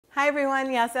Hi everyone,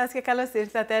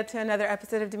 to another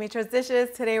episode of Dimitra's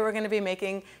Dishes. Today we're going to be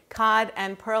making cod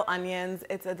and pearl onions.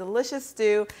 It's a delicious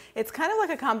stew. It's kind of like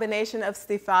a combination of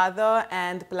stifado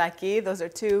and blaki. Those are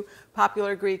two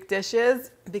popular Greek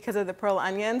dishes because of the pearl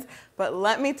onions. But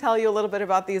let me tell you a little bit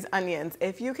about these onions.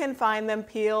 If you can find them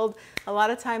peeled, a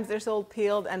lot of times they're sold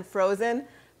peeled and frozen.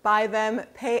 Buy them,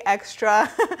 pay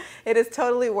extra. It is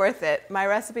totally worth it. My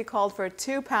recipe called for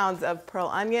 2 pounds of pearl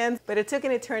onions, but it took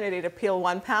an eternity to peel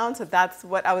 1 pound, so that's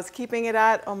what I was keeping it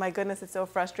at. Oh my goodness, it's so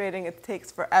frustrating. It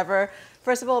takes forever.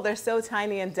 First of all, they're so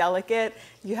tiny and delicate.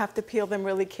 You have to peel them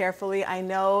really carefully. I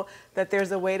know that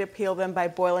there's a way to peel them by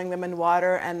boiling them in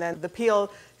water and then the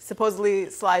peel supposedly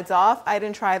slides off. I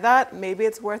didn't try that. Maybe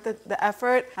it's worth the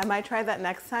effort. I might try that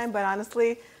next time, but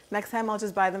honestly, next time I'll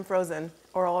just buy them frozen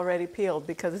or already peeled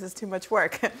because this is too much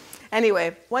work.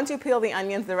 Anyway, once you peel the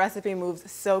onions, the recipe moves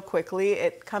so quickly.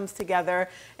 It comes together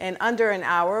in under an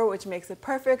hour, which makes it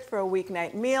perfect for a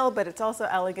weeknight meal, but it's also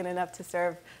elegant enough to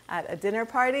serve at a dinner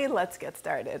party. Let's get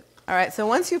started. All right, so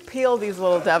once you peel these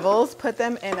little devils, put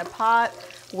them in a pot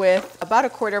with about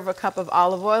 1/4 cup of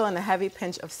olive oil and a heavy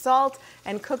pinch of salt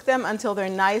and cook them until they're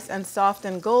nice and soft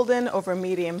and golden over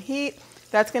medium heat.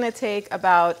 That's going to take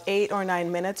about 8 or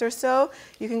 9 minutes or so.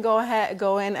 You can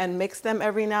go in and mix them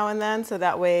every now and then so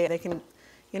that way they can,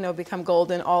 become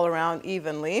golden all around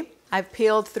evenly. I've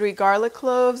peeled 3 garlic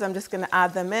cloves. I'm just going to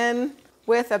add them in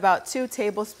with about 2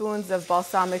 tablespoons of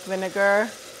balsamic vinegar.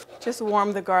 Just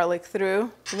warm the garlic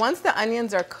through. Once the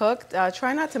onions are cooked,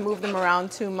 try not to move them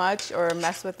around too much or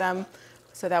mess with them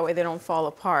so that way they don't fall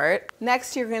apart.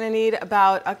 Next, you're gonna need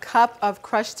about 1 cup of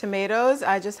crushed tomatoes.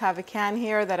 I just have a can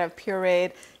here that I've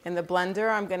pureed in the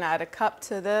blender. I'm gonna add 1 cup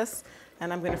to this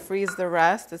and I'm gonna freeze the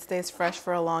rest. It stays fresh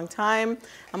for a long time.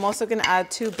 I'm also gonna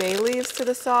add 2 bay leaves to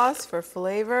the sauce for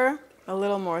flavor, a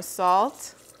little more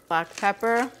salt, black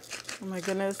pepper. Oh my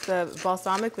goodness, the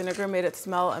balsamic vinegar made it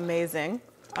smell amazing.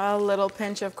 A little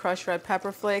pinch of crushed red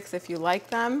pepper flakes if you like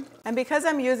them. And because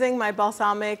I'm using my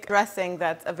balsamic dressing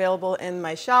that's available in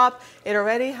my shop, it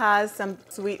already has some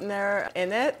sweetener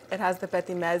in it. It has the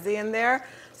petimesi in there.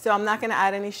 So I'm not gonna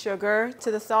add any sugar to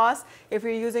the sauce. If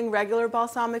you're using regular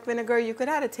balsamic vinegar, you could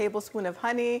add a tablespoon of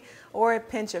honey or a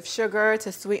pinch of sugar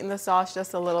to sweeten the sauce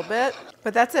just a little bit.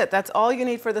 But that's it, that's all you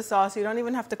need for the sauce. You don't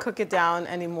even have to cook it down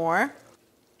anymore.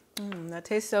 That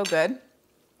tastes so good.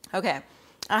 Okay.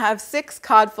 I have 6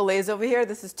 cod fillets over here.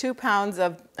 This is 2 pounds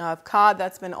of cod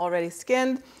that's been already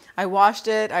skinned. I washed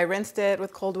it, I rinsed it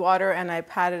with cold water, and I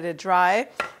patted it dry.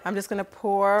 I'm just gonna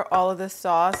pour all of this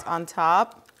sauce on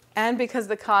top. And because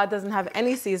the cod doesn't have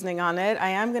any seasoning on it, I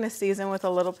am gonna season with a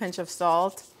little pinch of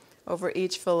salt over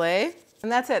each fillet.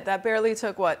 And that's it, that barely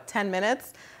took, 10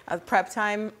 minutes of prep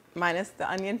time minus the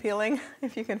onion peeling.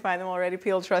 If you can find them already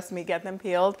peeled, trust me, get them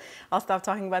peeled. I'll stop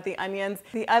talking about the onions.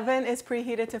 The oven is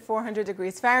preheated to 400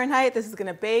 degrees Fahrenheit. This is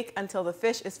gonna bake until the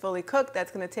fish is fully cooked. That's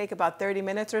gonna take about 30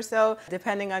 minutes or so,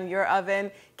 depending on your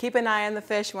oven. Keep an eye on the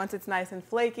fish. Once it's nice and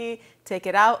flaky, take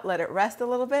it out, let it rest a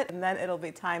little bit, and then it'll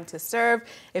be time to serve.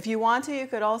 If you want to, you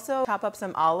could also chop up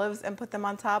some olives and put them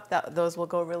on top. Those will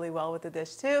go really well with the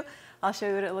dish too. I'll show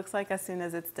you what it looks like as soon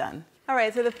as it's done. All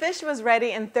right, so the fish was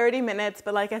ready in 30 minutes,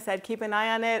 but like I said, keep an eye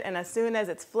on it, and as soon as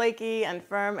it's flaky and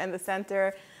firm in the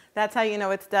center, that's how you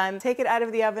know it's done. Take it out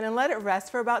of the oven and let it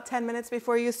rest for about 10 minutes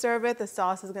before you serve it. The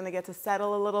sauce is gonna get to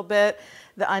settle a little bit.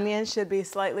 The onions should be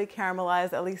slightly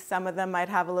caramelized. At least some of them might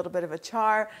have a little bit of a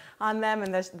char on them,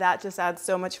 and that just adds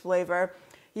so much flavor.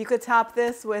 You could top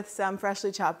this with some freshly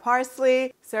chopped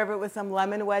parsley, serve it with some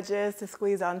lemon wedges to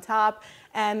squeeze on top,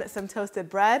 and some toasted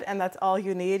bread, and that's all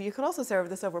you need. You could also serve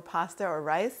this over pasta or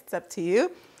rice. It's up to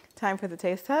you. Time for the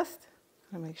taste test.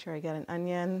 I'm gonna make sure I get an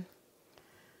onion.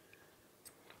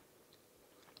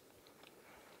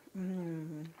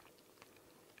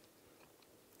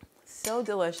 So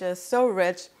delicious, so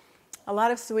rich. A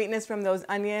lot of sweetness from those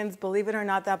onions. Believe it or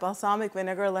not, that balsamic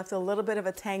vinegar left a little bit of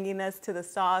a tanginess to the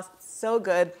sauce. So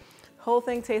good. Whole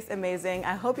thing tastes amazing.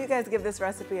 I hope you guys give this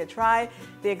recipe a try.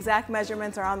 The exact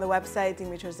measurements are on the website,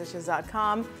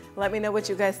 dimitrasdishes.com. Let me know what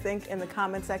you guys think in the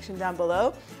comment section down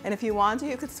below. And if you want to,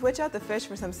 you could switch out the fish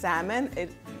for some salmon.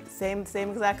 Same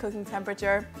exact cooking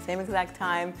temperature, same exact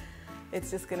time. It's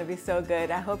just gonna be so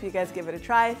good. I hope you guys give it a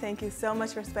try. Thank you so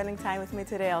much for spending time with me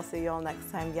today. I'll see you all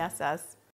next time. Yes, us.